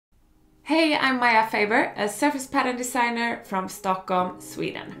Hey, I'm Maja Faber, a surface pattern designer from Stockholm,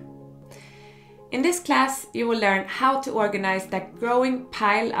 Sweden. In this class, you will learn how to organize that growing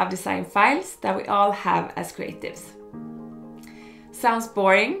pile of design files that we all have as creatives. Sounds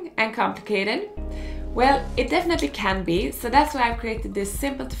boring and complicated? Well, it definitely can be, so that's why I've created this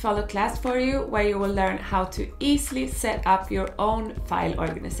simple to follow class for you, where you will learn how to easily set up your own file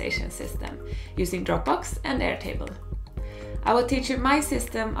organization system using Dropbox and Airtable. I will teach you my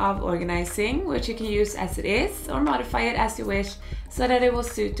system of organizing, which you can use as it is or modify it as you wish so that it will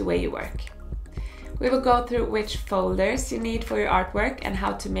suit the way you work. We will go through which folders you need for your artwork and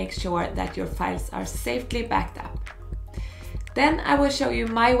how to make sure that your files are safely backed up. Then I will show you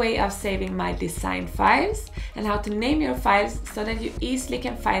my way of saving my design files and how to name your files so that you easily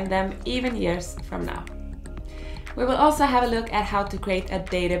can find them even years from now. We will also have a look at how to create a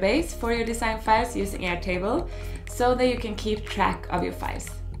database for your design files using Airtable so that you can keep track of your files.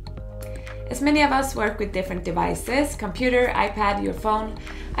 As many of us work with different devices, computer, iPad, your phone,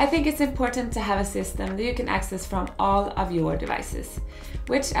 I think it's important to have a system that you can access from all of your devices,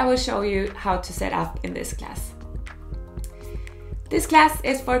 which I will show you how to set up in this class. This class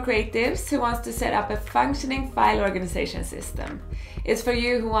is for creatives who wants to set up a functioning file organization system. It's for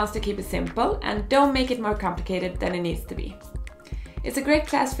you who wants to keep it simple and don't make it more complicated than it needs to be. It's a great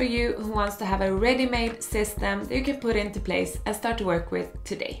class for you who wants to have a ready-made system that you can put into place and start to work with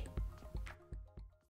today.